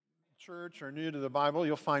church or new to the Bible,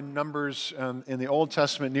 you'll find Numbers in the Old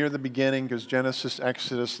Testament near the beginning, because Genesis,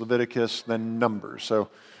 Exodus, Leviticus, then Numbers. So,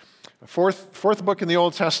 fourth book in the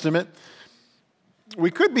Old Testament.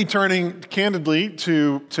 We could be turning candidly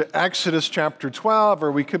to Exodus chapter 12,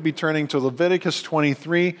 or we could be turning to Leviticus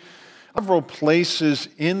 23. Several places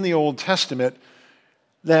in the Old Testament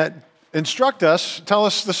that tell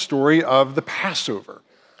us the story of the Passover.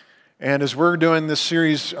 And as we're doing this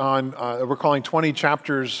series on, we're calling 20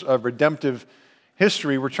 chapters of redemptive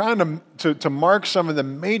history, we're trying to mark some of the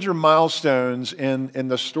major milestones in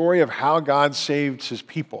the story of how God saved his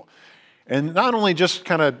people. And not only just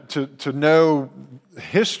kind of to know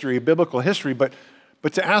history, biblical history, but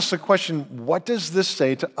to ask the question, what does this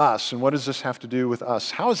say to us? And what does this have to do with us?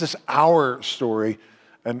 How is this our story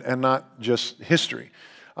and not just history?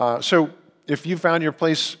 So if you found your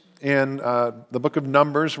place in the book of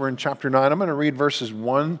Numbers, we're in chapter 9. I'm going to read verses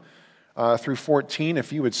 1 through 14,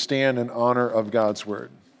 if you would stand in honor of God's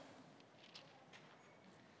word.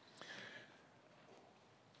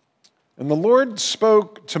 And the Lord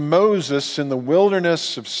spoke to Moses in the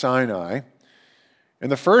wilderness of Sinai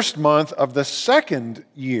in the first month of the second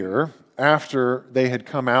year after they had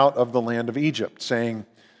come out of the land of Egypt, saying,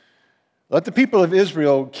 "Let the people of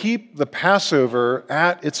Israel keep the Passover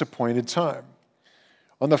at its appointed time.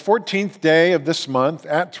 On the 14th day of this month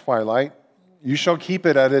at twilight, you shall keep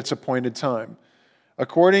it at its appointed time.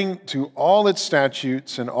 According to all its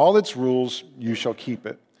statutes and all its rules, you shall keep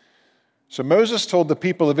it." So Moses told the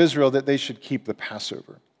people of Israel that they should keep the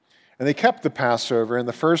Passover. And they kept the Passover in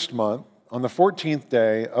the first month, on the 14th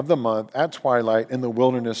day of the month at twilight in the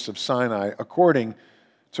wilderness of Sinai, according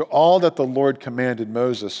to all that the Lord commanded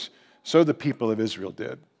Moses. So the people of Israel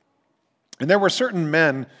did. And there were certain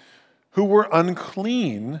men who were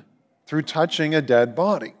unclean through touching a dead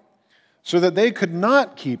body, so that they could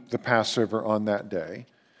not keep the Passover on that day.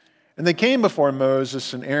 And they came before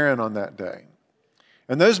Moses and Aaron on that day.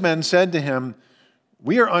 And those men said to him,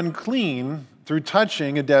 "We are unclean through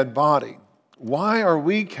touching a dead body. Why are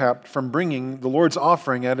we kept from bringing the Lord's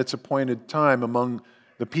offering at its appointed time among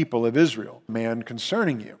the people of Israel? Man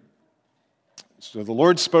concerning you." So the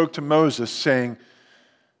Lord spoke to Moses, saying,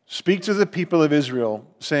 "Speak to the people of Israel,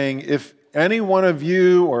 saying, if any one of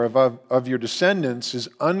you or of your descendants is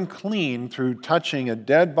unclean through touching a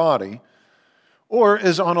dead body, or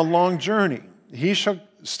is on a long journey, he shall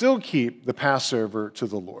still keep the Passover to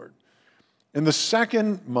the Lord. In the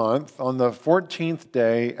second month, on the 14th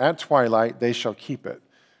day at twilight, they shall keep it.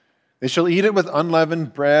 They shall eat it with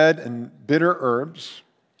unleavened bread and bitter herbs.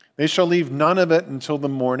 They shall leave none of it until the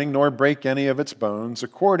morning, nor break any of its bones.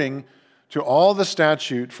 According to all the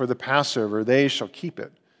statute for the Passover, they shall keep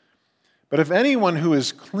it. But if anyone who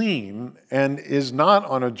is clean and is not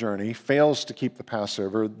on a journey fails to keep the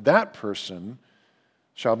Passover, that person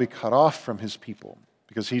shall be cut off from his people,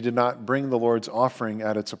 because he did not bring the Lord's offering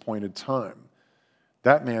at its appointed time.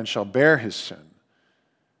 That man shall bear his sin.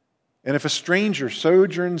 And if a stranger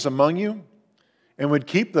sojourns among you and would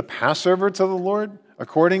keep the Passover to the Lord,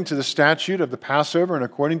 according to the statute of the Passover and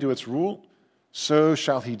according to its rule, so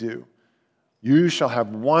shall he do. You shall have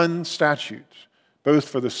one statute, both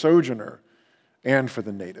for the sojourner and for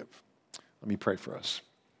the native." Let me pray for us.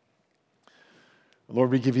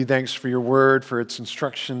 Lord, we give you thanks for your word, for its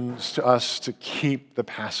instructions to us to keep the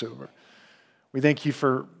Passover. We thank you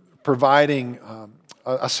for providing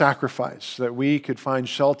a sacrifice that we could find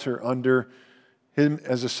shelter under him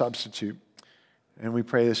as a substitute. And we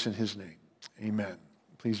pray this in his name. Amen.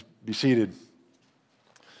 Please be seated.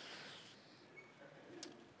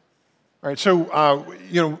 All right, so,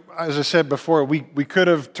 as I said before, we could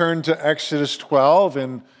have turned to Exodus 12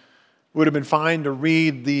 and would have been fine to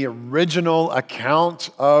read the original account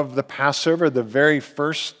of the Passover, the very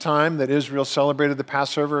first time that Israel celebrated the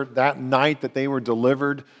Passover, that night that they were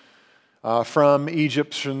delivered from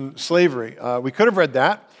Egyptian slavery. We could have read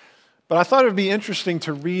that, but I thought it would be interesting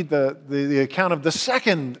to read the account of the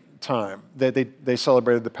second time that they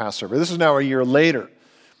celebrated the Passover. This is now a year later,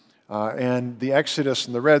 and the Exodus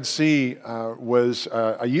and the Red Sea was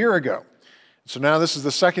a year ago. So now this is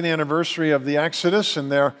the second anniversary of the Exodus,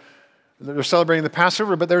 and they're celebrating the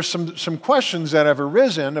Passover, but there's some questions that have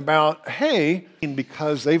arisen about, hey,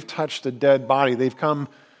 because they've touched a dead body, they've come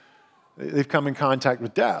in contact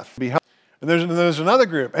with death. And there's another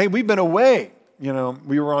group, hey, we've been away.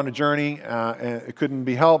 We were on a journey, and it couldn't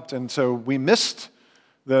be helped, and so we missed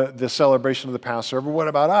the celebration of the Passover. What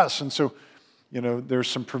about us? And so, there's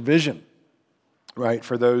some provision, right,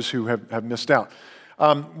 for those who have missed out.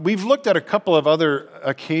 We've looked at a couple of other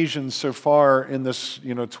occasions so far in this,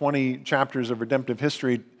 20 chapters of redemptive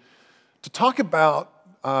history to talk about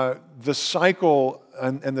the cycle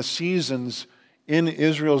and the seasons in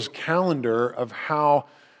Israel's calendar of how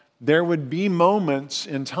there would be moments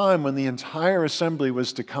in time when the entire assembly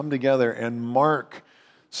was to come together and mark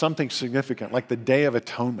something significant, like the Day of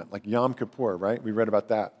Atonement, like Yom Kippur, right? We read about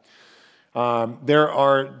that. There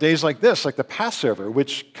are days like this, like the Passover,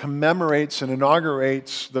 which commemorates and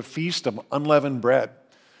inaugurates the Feast of Unleavened Bread,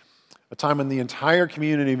 a time when the entire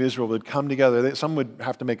community of Israel would come together. Some would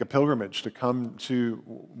have to make a pilgrimage to come to,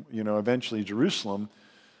 eventually Jerusalem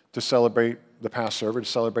to celebrate the Passover, to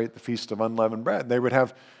celebrate the Feast of Unleavened Bread. They would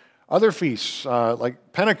have other feasts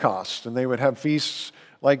like Pentecost, and they would have feasts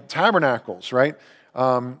like Tabernacles, right?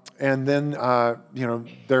 And then,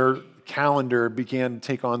 their calendar began to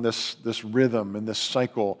take on this rhythm and this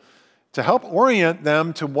cycle to help orient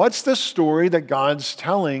them to what's the story that God's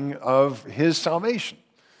telling of his salvation,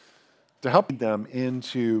 to help them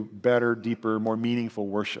into better, deeper, more meaningful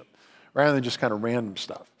worship, rather than just kind of random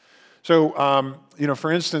stuff. So,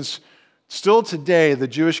 for instance, still today, the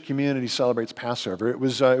Jewish community celebrates Passover. It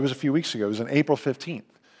was a few weeks ago. It was on April 15th.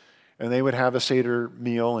 And they would have a Seder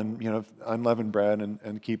meal and, unleavened bread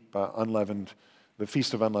and keep the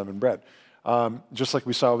Feast of Unleavened Bread. Just like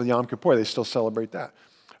we saw with Yom Kippur, they still celebrate that.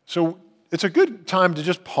 So it's a good time to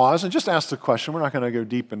just pause and just ask the question. We're not going to go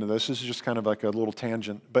deep into this. This is just kind of like a little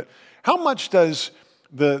tangent. But how much does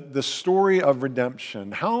the story of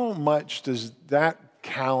redemption, how much does that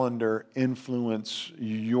calendar influence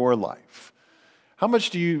your life? How much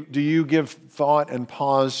do you give thought and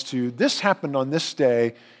pause to this happened on this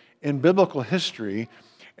day in biblical history,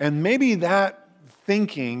 and maybe that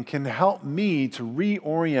thinking can help me to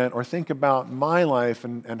reorient or think about my life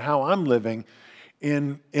and how I'm living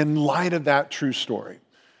in light of that true story?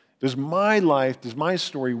 Does my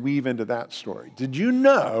story weave into that story? Did you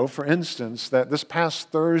know, for instance, that this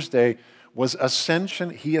past Thursday was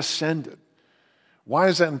Ascension? He ascended. Why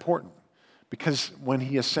is that important? Because when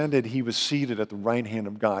he ascended, he was seated at the right hand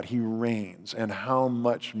of God. He reigns. And how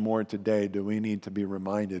much more today do we need to be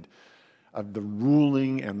reminded of the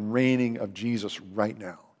ruling and reigning of Jesus right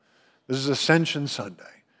now? This is Ascension Sunday.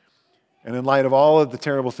 And in light of all of the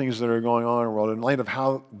terrible things that are going on in the world, in light of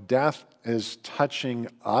how death is touching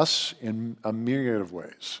us in a myriad of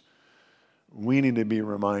ways, we need to be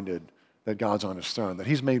reminded that God's on his throne, that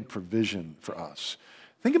he's made provision for us.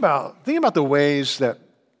 Think about the ways that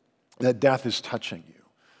death is touching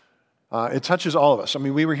you. It touches all of us. I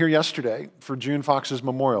mean, we were here yesterday for June Fox's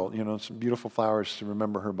memorial, some beautiful flowers to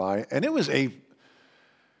remember her by. And it was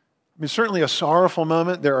certainly a sorrowful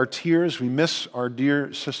moment. There are tears. We miss our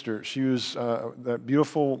dear sister. She was that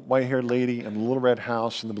beautiful white-haired lady in the little red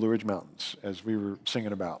house in the Blue Ridge Mountains, as we were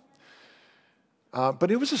singing about.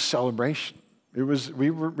 But it was a celebration.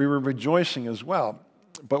 We were rejoicing as well.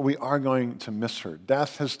 But we are going to miss her.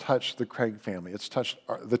 Death has touched the Craig family. It's touched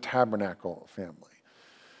the Tabernacle family.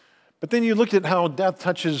 But then you looked at how death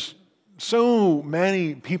touches so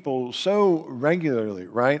many people so regularly,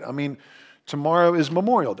 right? I mean, tomorrow is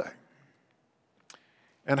Memorial Day.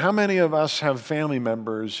 And how many of us have family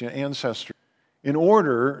members, ancestors, in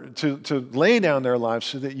order to lay down their lives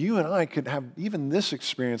so that you and I could have even this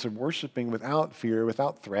experience of worshiping without fear,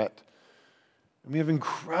 without threat? And we have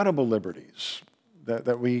incredible liberties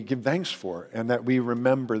that we give thanks for, and that we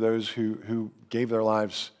remember those who gave their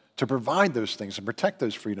lives to provide those things and protect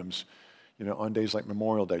those freedoms, on days like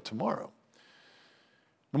Memorial Day tomorrow.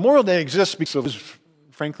 Memorial Day exists because,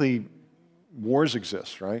 frankly, wars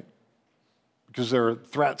exist, right? Because there are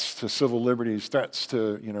threats to civil liberties, threats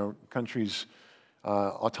to, countries'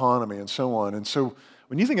 autonomy and so on. And so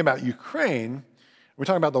when you think about Ukraine, we're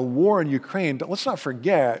talking about the war in Ukraine, let's not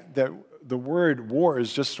forget that the word war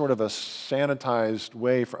is just sort of a sanitized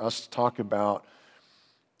way for us to talk about,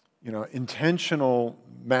 intentional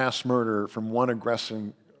mass murder from one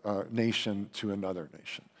aggressing nation to another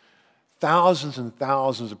nation. Thousands and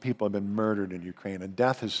thousands of people have been murdered in Ukraine, and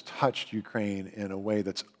death has touched Ukraine in a way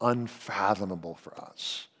that's unfathomable for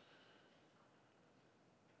us.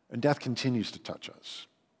 And death continues to touch us.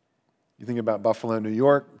 You think about Buffalo, New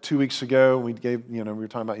York. 2 weeks ago, we were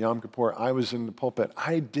talking about Yom Kippur. I was in the pulpit.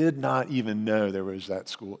 I did not even know there was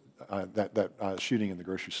that shooting in the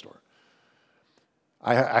grocery store.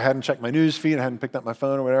 I hadn't checked my news feed. I hadn't picked up my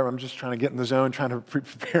phone or whatever. I'm just trying to get in the zone, trying to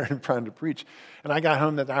prepare and trying to preach. And I got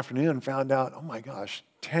home that afternoon and found out, oh my gosh,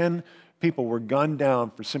 10 people were gunned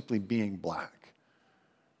down for simply being black.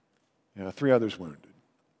 3 others wounded.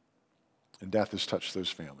 And death has touched those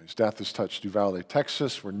families. Death has touched Uvalde,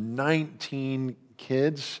 Texas, where 19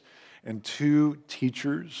 kids and 2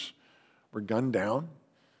 teachers were gunned down.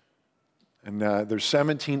 And there's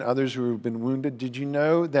 17 others who have been wounded. Did you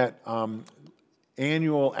know that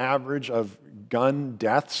annual average of gun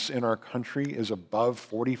deaths in our country is above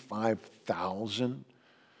 45,000.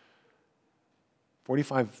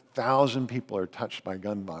 45,000 people are touched by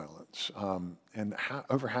gun violence, and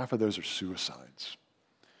over half of those are suicides.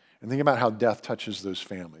 And think about how death touches those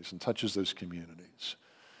families and touches those communities.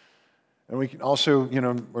 And we can also,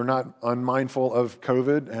 we're not unmindful of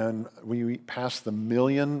COVID, and we passed the 1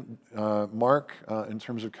 million mark in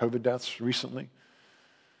terms of COVID deaths recently.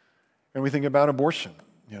 And we think about abortion,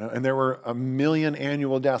 and there were 1 million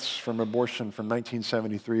annual deaths from abortion from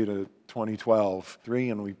 1973 to 2012,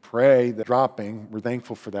 and we pray that dropping. We're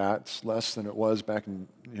thankful for that. It's less than it was back in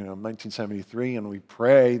 1973, and we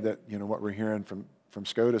pray that what we're hearing from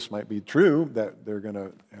SCOTUS might be true, that they're going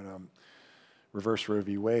to reverse Roe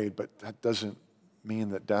v. Wade, but that doesn't mean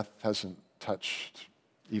that death hasn't touched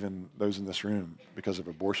even those in this room because of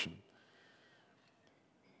abortion,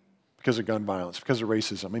 because of gun violence, because of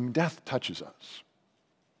racism. I mean, death touches us.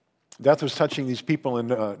 Death was touching these people in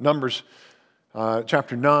Numbers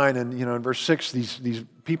chapter 9, and in verse 6, these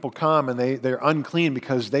people come and they're unclean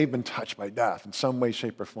because they've been touched by death in some way,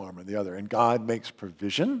 shape, or form or the other. And God makes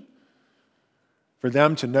provision for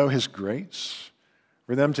them to know His grace,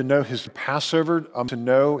 for them to know His Passover, to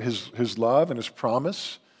know His love and His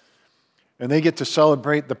promise. And they get to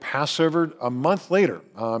celebrate the Passover a month later.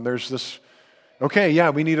 There's this,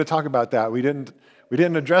 we need to talk about that. We didn't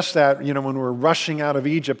address that, when we were rushing out of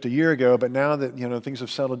Egypt a year ago, but now that, things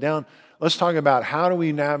have settled down, let's talk about how do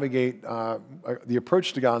we navigate the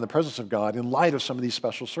approach to God and the presence of God in light of some of these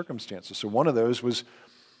special circumstances. So one of those was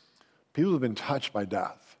people who've been touched by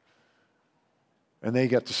death. And they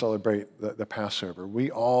get to celebrate the Passover.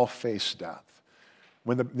 We all face death.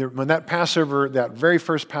 When that Passover, that very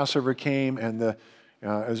first Passover came,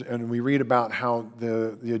 and we read about how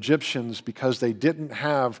the Egyptians, because they didn't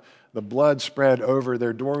have the blood spread over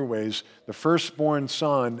their doorways, the firstborn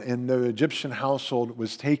son in the Egyptian household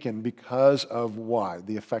was taken because of why?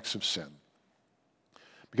 The effects of sin.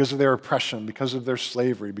 Because of their oppression, because of their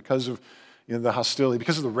slavery, because of the hostility,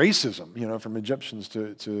 because of the racism, from Egyptians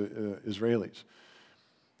to Israelis.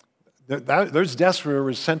 Those deaths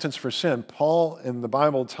were sentenced for sin. Paul in the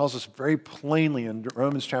Bible tells us very plainly in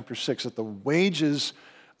Romans chapter 6 that the wages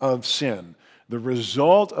of sin, the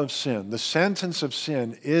result of sin, the sentence of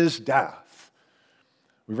sin is death.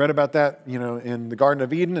 We read about that, in the Garden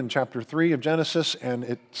of Eden in chapter 3 of Genesis, and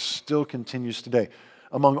it still continues today.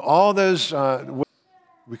 Among all those,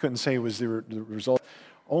 we couldn't say it was the result.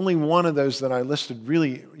 Only one of those that I listed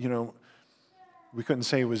really, we couldn't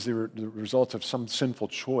say it was the result of some sinful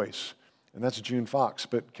choice, and that's June Fox.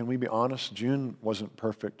 But can we be honest? June wasn't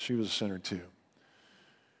perfect. She was a sinner too.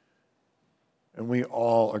 And we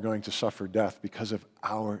all are going to suffer death because of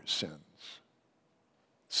our sins.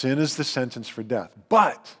 Sin is the sentence for death.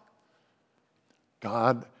 But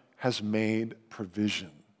God has made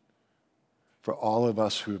provision for all of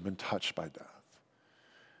us who have been touched by death.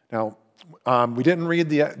 Now, we didn't read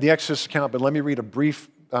the Exodus account, but let me read a brief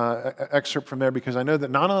excerpt from there, because I know that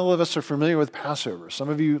not all of us are familiar with Passover. Some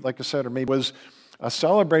of you, like I said, or maybe was a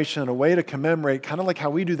celebration, a way to commemorate, kind of like how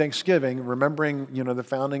we do Thanksgiving, remembering, the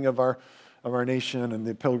founding of our nation and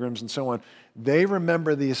the pilgrims and so on. They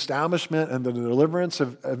remember the establishment and the deliverance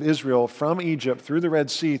of Israel from Egypt through the Red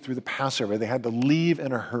Sea, through the Passover. They had to leave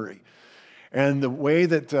in a hurry. And the way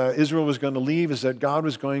that Israel was going to leave is that God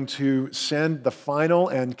was going to send the final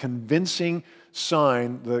and convincing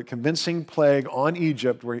sign, the convincing plague on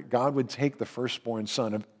Egypt, where God would take the firstborn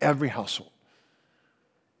son of every household,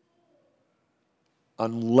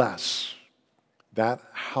 unless that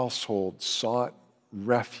household sought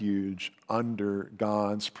refuge under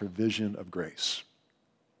God's provision of grace.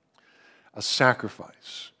 A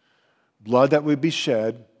sacrifice, blood that would be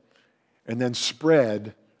shed and then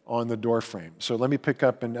spread on the doorframe. So let me pick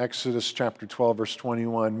up in Exodus chapter 12, verse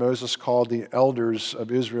 21. Moses called the elders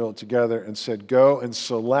of Israel together and said, "Go and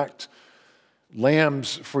select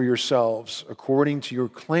lambs for yourselves according to your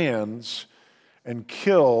clans and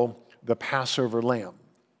kill the Passover lamb.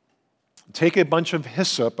 Take a bunch of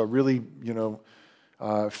hyssop, a really,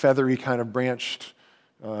 feathery kind of branched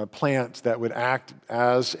plant that would act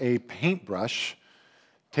as a paintbrush.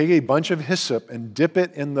 Take a bunch of hyssop and dip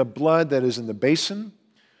it in the blood that is in the basin,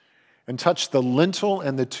 and touch the lintel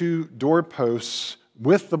and the 2 doorposts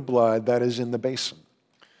with the blood that is in the basin.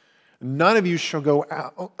 None of you shall go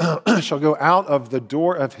out of the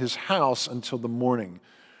door of his house until the morning,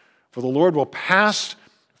 for the Lord will pass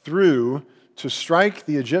through to strike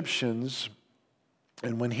the Egyptians,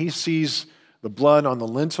 and when he sees the blood on the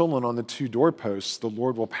lintel and on the 2 doorposts, the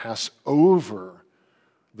Lord will pass over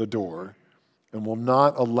the door and will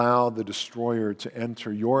not allow the destroyer to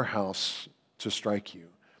enter your house to strike you.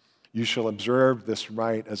 You shall observe this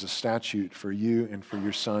rite as a statute for you and for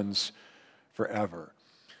your sons forever.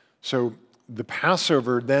 So the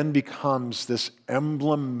Passover then becomes this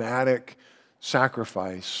emblematic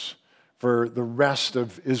sacrifice for the rest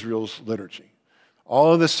of Israel's liturgy.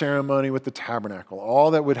 All of the ceremony with the tabernacle,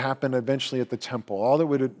 all that would happen eventually at the temple, all that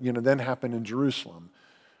would then happen in Jerusalem,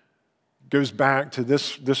 goes back to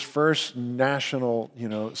this first national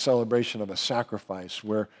celebration of a sacrifice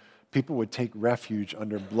where people would take refuge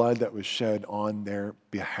under blood that was shed on their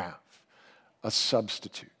behalf, a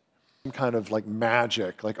substitute. Some kind of like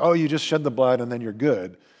magic, like, oh, you just shed the blood and then you're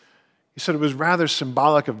good. He said it was rather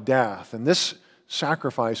symbolic of death. And this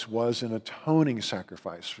sacrifice was an atoning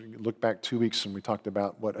sacrifice. We look back 2 weeks and we talked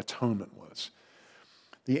about what atonement was.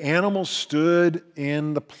 The animal stood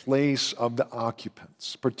in the place of the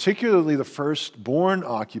occupants, particularly the firstborn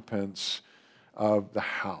occupants of the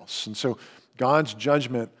house. And so God's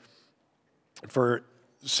judgment for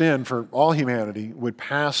sin, for all humanity, would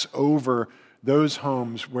pass over those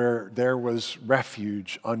homes where there was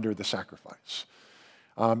refuge under the sacrifice.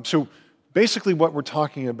 So basically what we're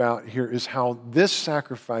talking about here is how this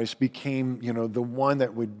sacrifice became, the one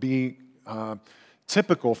that would be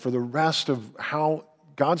typical for the rest of how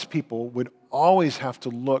God's people would always have to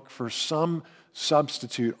look for some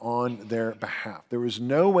substitute on their behalf. There was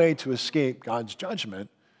no way to escape God's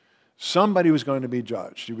judgment. Somebody was going to be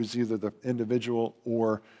judged. It was either the individual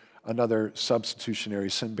or another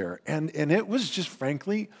substitutionary sin bearer. And it was just,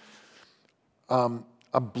 frankly,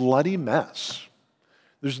 a bloody mess.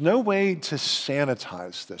 There's no way to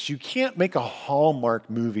sanitize this. You can't make a Hallmark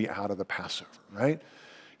movie out of the Passover, right?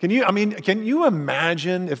 Can you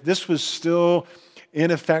imagine if this was still in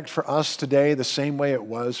effect for us today the same way it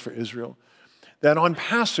was for Israel? That on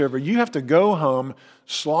Passover, you have to go home,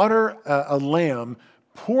 slaughter a lamb,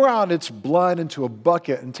 pour out its blood into a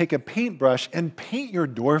bucket, and take a paintbrush and paint your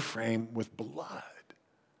doorframe with blood.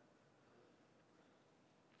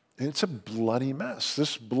 It's a bloody mess.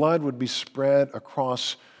 This blood would be spread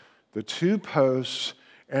across the two posts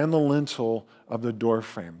and the lintel of the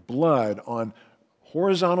doorframe. Blood on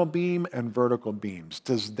horizontal beam and vertical beams.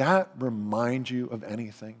 Does that remind you of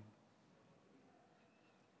anything?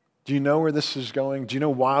 Do you know where this is going? Do you know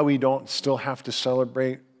why we don't still have to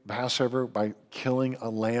celebrate Passover by killing a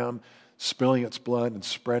lamb, spilling its blood, and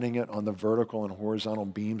spreading it on the vertical and horizontal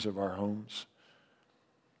beams of our homes?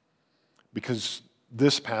 Because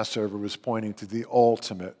this Passover was pointing to the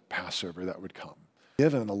ultimate Passover that would come.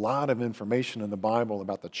 Given a lot of information in the Bible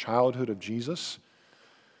about the childhood of Jesus,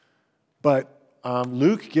 but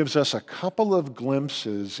Luke gives us a couple of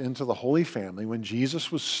glimpses into the Holy Family when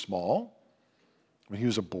Jesus was small, when he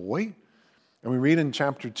was a boy. And we read in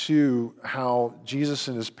chapter 2 how Jesus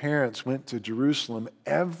and his parents went to Jerusalem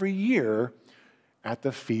every year at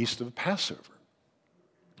the feast of Passover.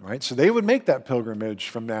 Right? So they would make that pilgrimage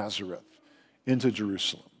from Nazareth into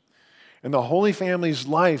Jerusalem. And the Holy Family's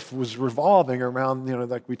life was revolving around,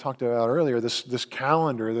 like we talked about earlier, this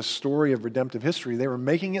calendar, this story of redemptive history. They were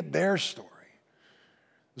making it their story.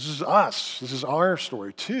 This is us. This is our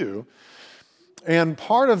story too. And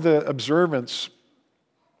part of the observance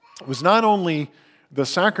was not only the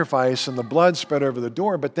sacrifice and the blood spread over the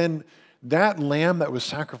door, but then that lamb that was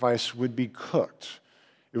sacrificed would be cooked.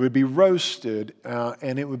 It would be roasted,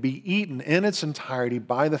 and it would be eaten in its entirety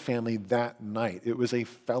by the family that night. It was a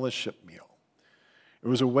fellowship meal. It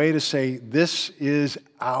was a way to say, this is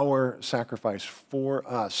our sacrifice for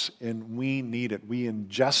us, and we need it. We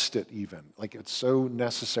ingest it even, like it's so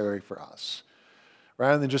necessary for us.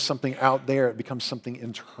 Rather than just something out there, it becomes something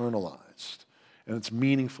internalized, and it's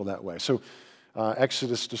meaningful that way. So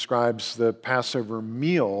Exodus describes the Passover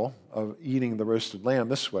meal of eating the roasted lamb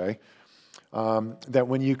this way. That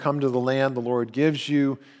when you come to the land the Lord gives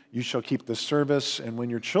you, you shall keep the service. And when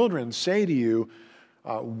your children say to you,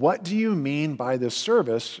 what do you mean by this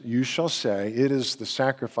service? You shall say, it is the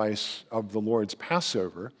sacrifice of the Lord's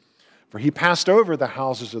Passover. For he passed over the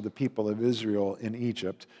houses of the people of Israel in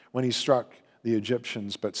Egypt when he struck the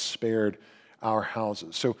Egyptians, but spared our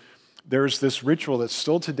houses. So there's this ritual that's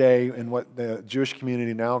still today in what the Jewish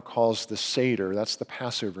community now calls the Seder. That's the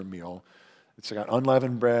Passover meal. It's got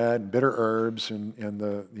unleavened bread, and bitter herbs, and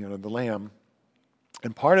the lamb.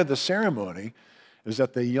 And part of the ceremony is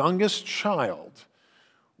that the youngest child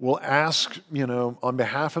will ask, on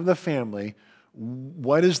behalf of the family,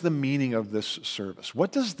 what is the meaning of this service?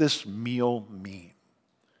 What does this meal mean?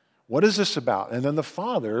 What is this about? And then the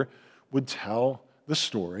father would tell the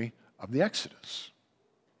story of the Exodus.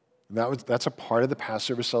 And that's a part of the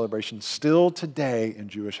Passover celebration still today in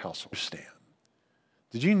Jewish households.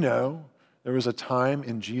 Did you know there was a time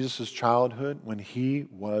in Jesus' childhood when he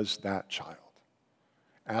was that child?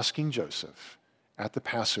 asking Joseph at the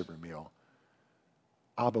Passover meal,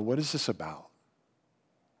 Abba, what is this about?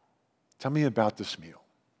 Tell me about this meal.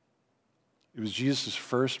 It was Jesus'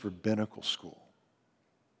 first rabbinical school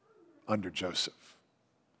under Joseph.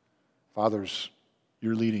 Fathers,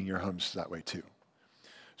 you're leading your homes that way too.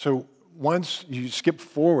 So once you skip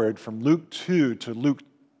forward from Luke 2 to Luke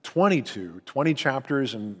 22, 20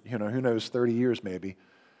 chapters and, who knows, 30 years maybe,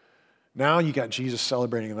 now you got Jesus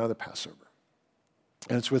celebrating another Passover.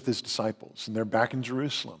 And it's with his disciples. And they're back in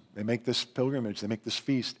Jerusalem. They make this pilgrimage. They make this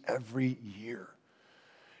feast every year.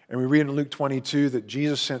 And we read in Luke 22 that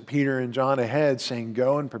Jesus sent Peter and John ahead saying,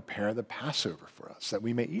 go and prepare the Passover for us that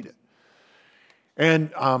we may eat it.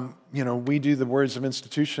 And, we do the words of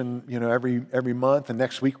institution, every month. And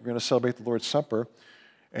next week we're going to celebrate the Lord's Supper.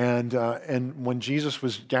 And when Jesus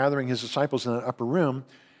was gathering his disciples in an upper room,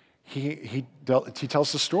 he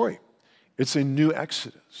tells the story. It's a new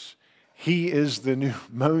Exodus. He is the new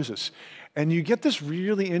Moses. And you get this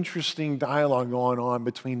really interesting dialogue going on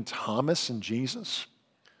between Thomas and Jesus.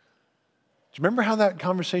 Do you remember how that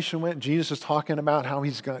conversation went? Jesus is talking about how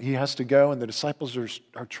he has to go, and the disciples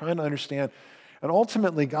are trying to understand. And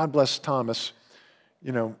ultimately, God bless Thomas,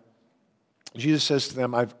 Jesus says to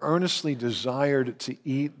them, I've earnestly desired to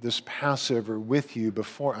eat this Passover with you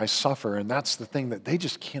before I suffer. And that's the thing that they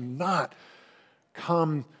just cannot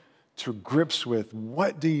come to grips with.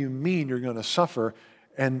 What do you mean you're going to suffer?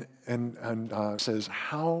 And says,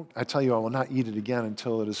 how, I tell you, I will not eat it again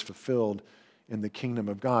until it is fulfilled in the kingdom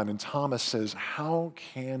of God. And Thomas says, how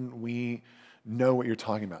can we know what you're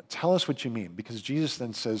talking about? Tell us what you mean. Because Jesus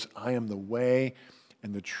then says, I am the way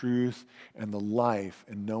and the truth and the life,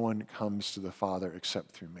 and no one comes to the Father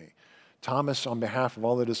except through me. Thomas, on behalf of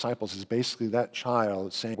all the disciples, is basically that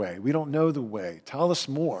child saying, way. We don't know the way. Tell us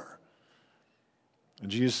more. And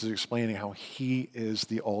Jesus is explaining how he is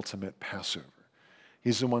the ultimate Passover.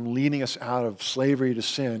 He's the one leading us out of slavery to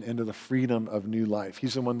sin into the freedom of new life.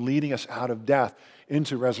 He's the one leading us out of death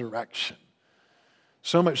into resurrection.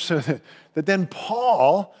 So much so that then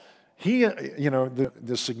Paul, the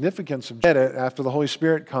significance of it after the Holy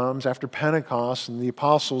Spirit comes, after Pentecost, and the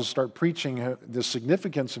apostles start preaching the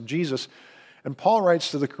significance of Jesus. And Paul writes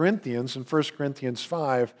to the Corinthians in 1 Corinthians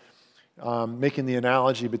 5, making the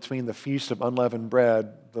analogy between the Feast of Unleavened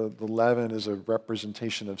Bread. The leaven is a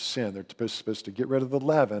representation of sin. They're supposed to get rid of the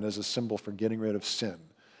leaven as a symbol for getting rid of sin.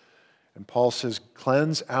 And Paul says,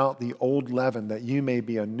 cleanse out the old leaven that you may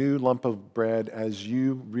be a new lump of bread as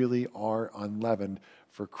you really are unleavened.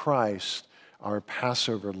 For Christ, our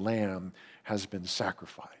Passover lamb, has been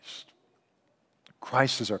sacrificed.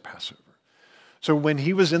 Christ is our Passover. So when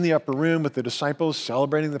he was in the upper room with the disciples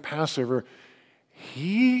celebrating the Passover,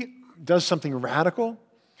 he does something radical.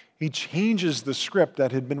 He changes the script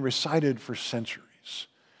that had been recited for centuries.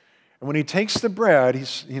 And when he takes the bread,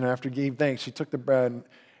 after he gave thanks, he took the bread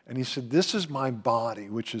and he said, this is my body,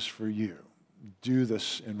 which is for you. Do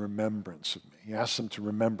this in remembrance of me. He asks them to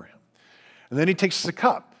remember him. And then he takes the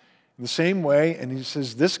cup in the same way, and he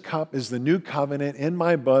says, this cup is the new covenant in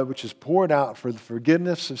my blood, which is poured out for the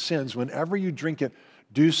forgiveness of sins. Whenever you drink it,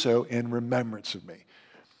 do so in remembrance of me.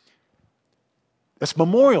 It's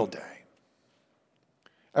Memorial Day.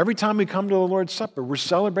 Every time we come to the Lord's Supper, we're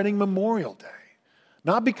celebrating Memorial Day.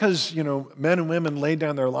 Not because, men and women laid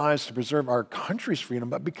down their lives to preserve our country's freedom,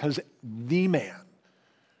 but because the man,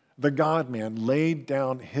 the God-man, laid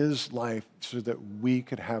down his life so that we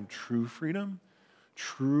could have true freedom,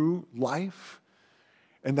 true life.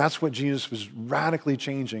 And that's what Jesus was radically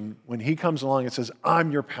changing when he comes along and says,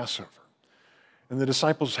 I'm your Passover. And the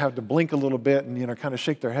disciples have to blink a little bit and, kind of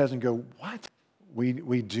shake their heads and go, what? We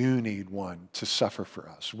do need one to suffer for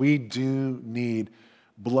us. We do need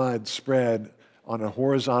blood spread on a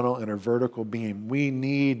horizontal and a vertical beam. We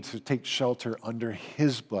need to take shelter under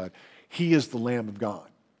his blood. He is the Lamb of God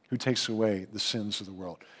who takes away the sins of the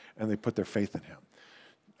world, and they put their faith in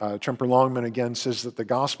him. Tremper Longman again says that the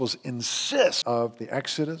Gospels insist of the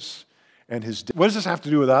Exodus and his death. What does this have to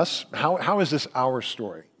do with us? How is this our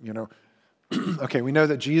story? Okay, we know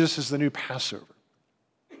that Jesus is the new Passover.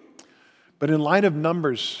 But in light of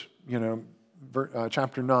Numbers,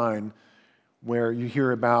 chapter 9, where you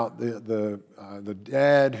hear about the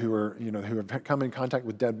dead who have come in contact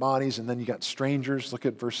with dead bodies, and then you got strangers. Look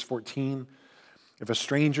at verse 14. If a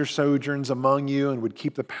stranger sojourns among you and would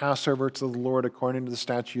keep the Passover to the Lord according to the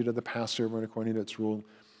statute of the Passover and according to its rule,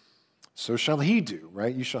 so shall he do,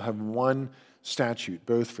 right? You shall have one statute,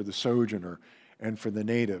 both for the sojourner and for the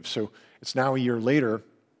native. So it's now a year later,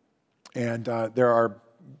 and there are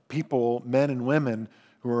people, men and women,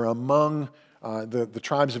 who are among the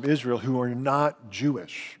tribes of Israel who are not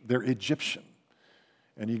Jewish. They're Egyptian.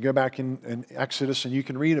 And you go back in Exodus and you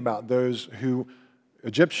can read about those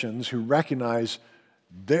Egyptians who recognize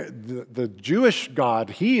the Jewish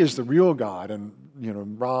God, he is the real God, and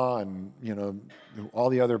Ra and all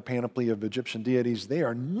the other panoply of Egyptian deities, they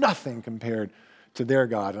are nothing compared to their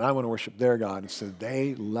God, and I want to worship their God. And so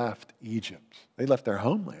they left Egypt. They left their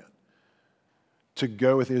homeland to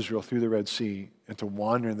go with Israel through the Red Sea and to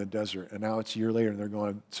wander in the desert. And now it's a year later and they're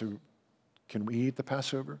going, so can we eat the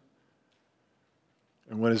Passover?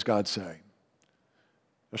 And what does God say?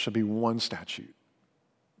 There shall be one statute,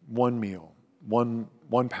 one meal, one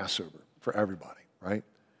Passover for everybody, right?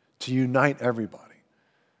 To unite everybody.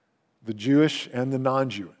 The Jewish and the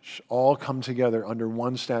non-Jewish all come together under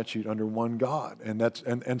one statute, under one God.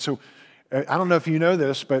 And so I don't know if you know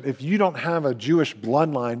this, but if you don't have a Jewish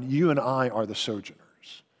bloodline, you and I are the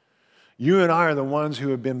sojourners. You and I are the ones who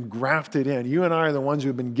have been grafted in. You and I are the ones who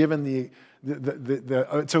have been given the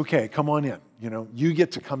it's okay, come on in. You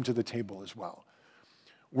get to come to the table as well.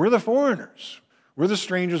 We're the foreigners. We're the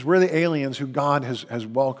strangers. We're the aliens who God has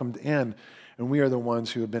welcomed in. And we are the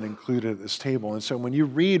ones who have been included at this table. And so when you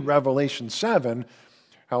read Revelation 7,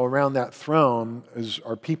 how around that throne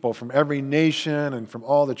are people from every nation and from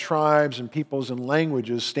all the tribes and peoples and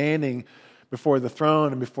languages standing before the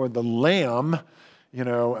throne and before the Lamb.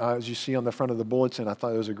 As you see on the front of the bulletin, I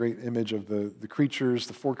thought it was a great image of the creatures,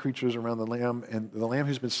 the four creatures around the Lamb, and the Lamb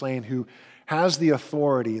who's been slain, who has the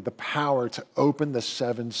authority, the power to open the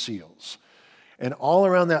seven seals. And all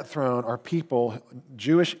around that throne are people,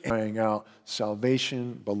 Jewish, crying out,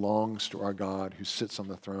 salvation belongs to our God who sits on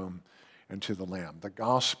the throne and to the Lamb. The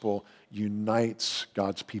gospel unites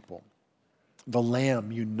God's people. The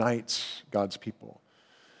Lamb unites God's people.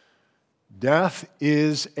 Death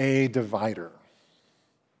is a divider.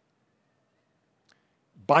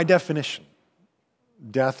 By definition,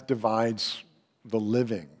 death divides the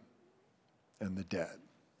living and the dead.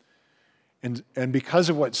 And because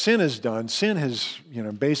of what sin has done, sin has,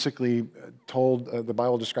 basically told, the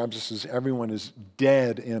Bible describes us as everyone is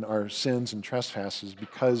dead in our sins and trespasses.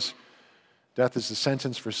 Because death is the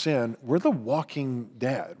sentence for sin, we're the walking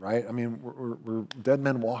dead, right? I mean, we're dead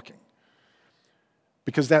men walking.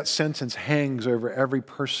 Because that sentence hangs over every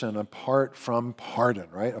person apart from pardon,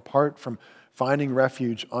 right? Apart from finding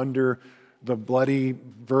refuge under the bloody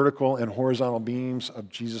vertical and horizontal beams of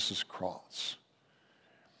Jesus' cross.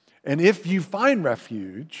 And if you find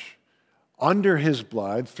refuge under his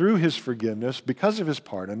blood, through his forgiveness, because of his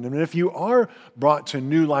pardon, and if you are brought to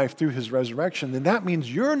new life through his resurrection, then that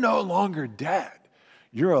means you're no longer dead.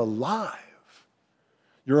 You're alive.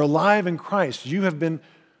 You're alive in Christ. You have been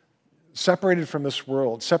separated from this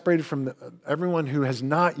world, separated from everyone who has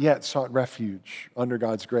not yet sought refuge under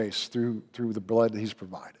God's grace through the blood that he's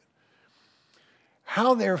provided.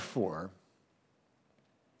 How, therefore,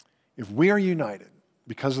 if we are united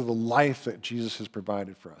because of the life that Jesus has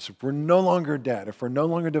provided for us, if we're no longer dead, if we're no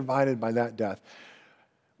longer divided by that death,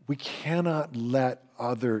 we cannot let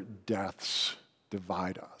other deaths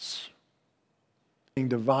divide us. Being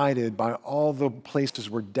divided by all the places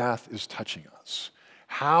where death is touching us.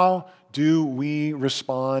 How do we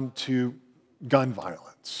respond to gun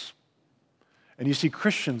violence? And you see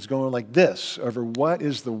Christians going like this over what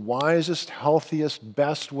is the wisest, healthiest,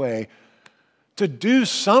 best way to do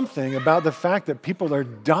something about the fact that people are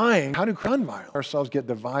dying. How do gun violence ourselves get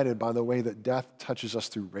divided by the way that death touches us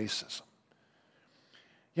through racism?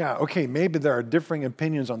 Yeah, okay, maybe there are differing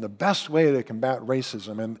opinions on the best way to combat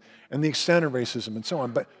racism and the extent of racism and so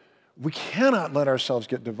on, but we cannot let ourselves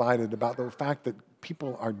get divided about the fact that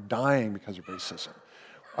people are dying because of racism,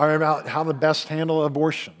 or about how to best handle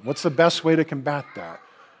abortion. What's the best way to combat that?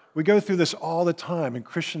 We go through this all the time, and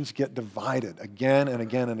Christians get divided again and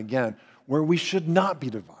again and again, where we should not be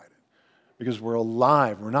divided because we're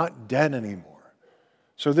alive. We're not dead anymore.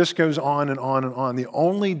 So this goes on and on and on. The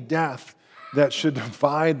only death that should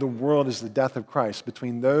divide the world is the death of Christ,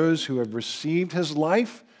 between those who have received his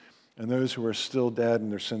life and those who are still dead in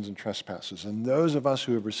their sins and trespasses. And those of us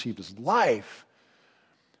who have received his life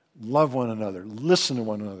love one another, listen to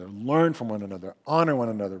one another, learn from one another, honor one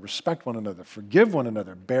another, respect one another, forgive one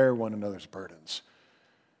another, bear one another's burdens,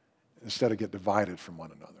 instead of get divided from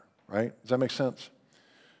one another, right? Does that make sense?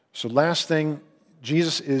 So last thing,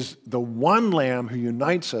 Jesus is the one Lamb who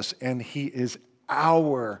unites us, and he is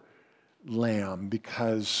our Lamb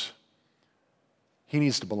because he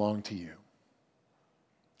needs to belong to you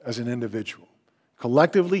as an individual.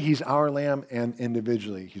 Collectively, he's our Lamb, and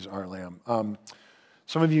individually, he's our Lamb.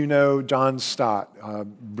 Some of you know John Stott, a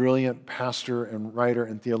brilliant pastor and writer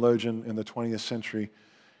and theologian in the 20th century.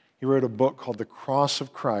 He wrote a book called The Cross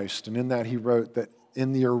of Christ, and in that he wrote that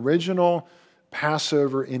in the original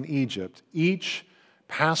Passover in Egypt, each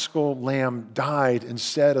paschal lamb died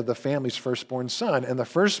instead of the family's firstborn son, and the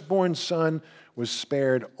firstborn son was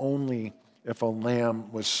spared only if a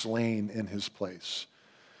lamb was slain in his place.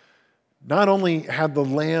 Not only had the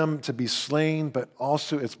lamb to be slain, but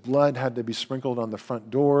also its blood had to be sprinkled on the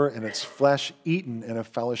front door and its flesh eaten in a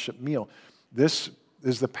fellowship meal. This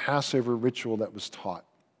is the Passover ritual that was taught,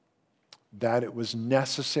 that it was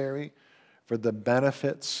necessary for the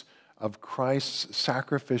benefits of Christ's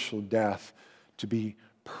sacrificial death to be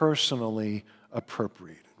personally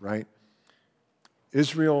appropriated, right?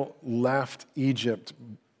 Israel left Egypt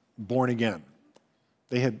born again.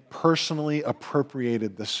 They had personally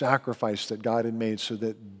appropriated the sacrifice that God had made so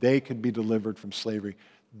that they could be delivered from slavery.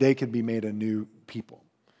 They could be made a new people,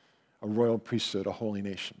 a royal priesthood, a holy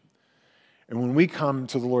nation. And when we come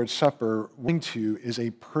to the Lord's Supper, what we to is a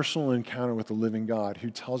personal encounter with the living God who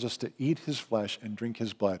tells us to eat his flesh and drink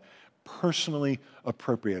his blood, personally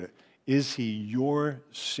appropriate it. Is he your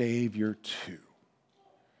Savior too?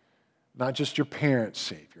 Not just your parents'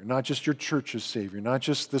 Savior, not just your church's Savior, not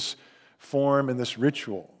just this form and this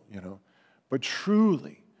ritual, but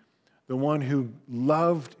truly the one who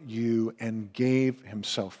loved you and gave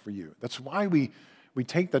himself for you. That's why we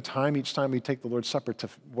take the time each time we take the Lord's Supper to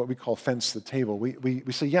what we call fence the table.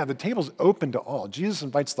 We say, yeah, the table's open to all. Jesus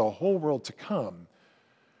invites the whole world to come,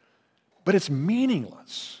 but it's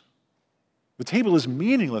meaningless. The table is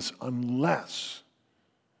meaningless unless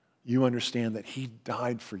you understand that he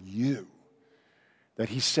died for you, that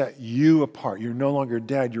he set you apart. You're no longer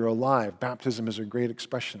dead, you're alive. Baptism is a great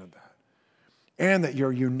expression of that. And that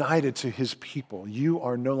you're united to his people. You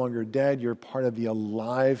are no longer dead, you're part of the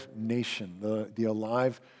alive nation, the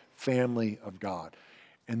alive family of God.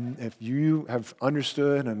 And if you have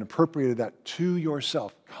understood and appropriated that to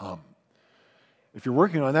yourself, come. If you're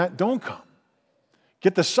working on that, don't come.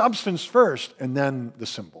 Get the substance first and then the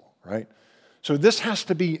symbol, right? So this has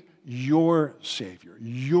to be your Savior,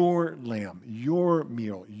 your lamb, your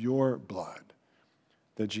meal, your blood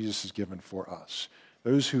that Jesus has given for us.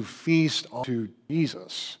 Those who feast on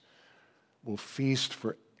Jesus will feast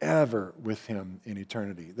forever with him in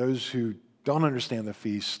eternity. Those who don't understand the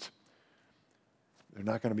feast, they're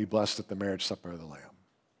not going to be blessed at the marriage supper of the Lamb.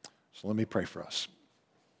 So let me pray for us.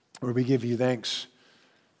 Lord, we give you thanks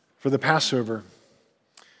for the Passover.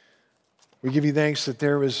 We give you thanks that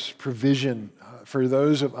there was provision for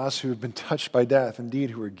those of us who have been touched by death, indeed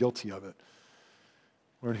who are guilty of it,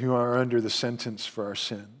 Lord, who are under the sentence for our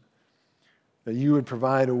sin. That you would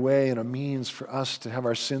provide a way and a means for us to have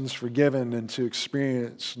our sins forgiven and to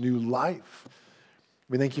experience new life.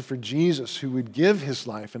 We thank you for Jesus, who would give his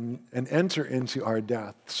life and enter into our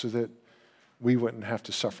death so that we wouldn't have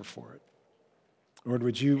to suffer for it. Lord,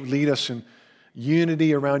 would you lead us in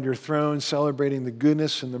unity around your throne, celebrating the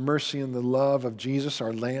goodness and the mercy and the love of Jesus,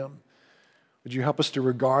 our Lamb. Would you help us to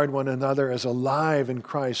regard one another as alive in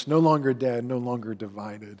Christ, no longer dead, no longer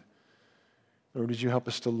divided. Lord, would you help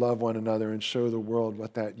us to love one another and show the world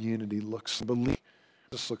what that unity looks like. Believe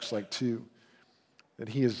this looks like too, that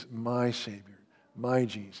he is my Savior, my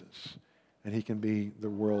Jesus, and he can be the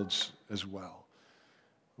world's as well.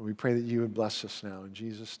 We pray that you would bless us now in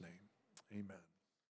Jesus' name. Amen.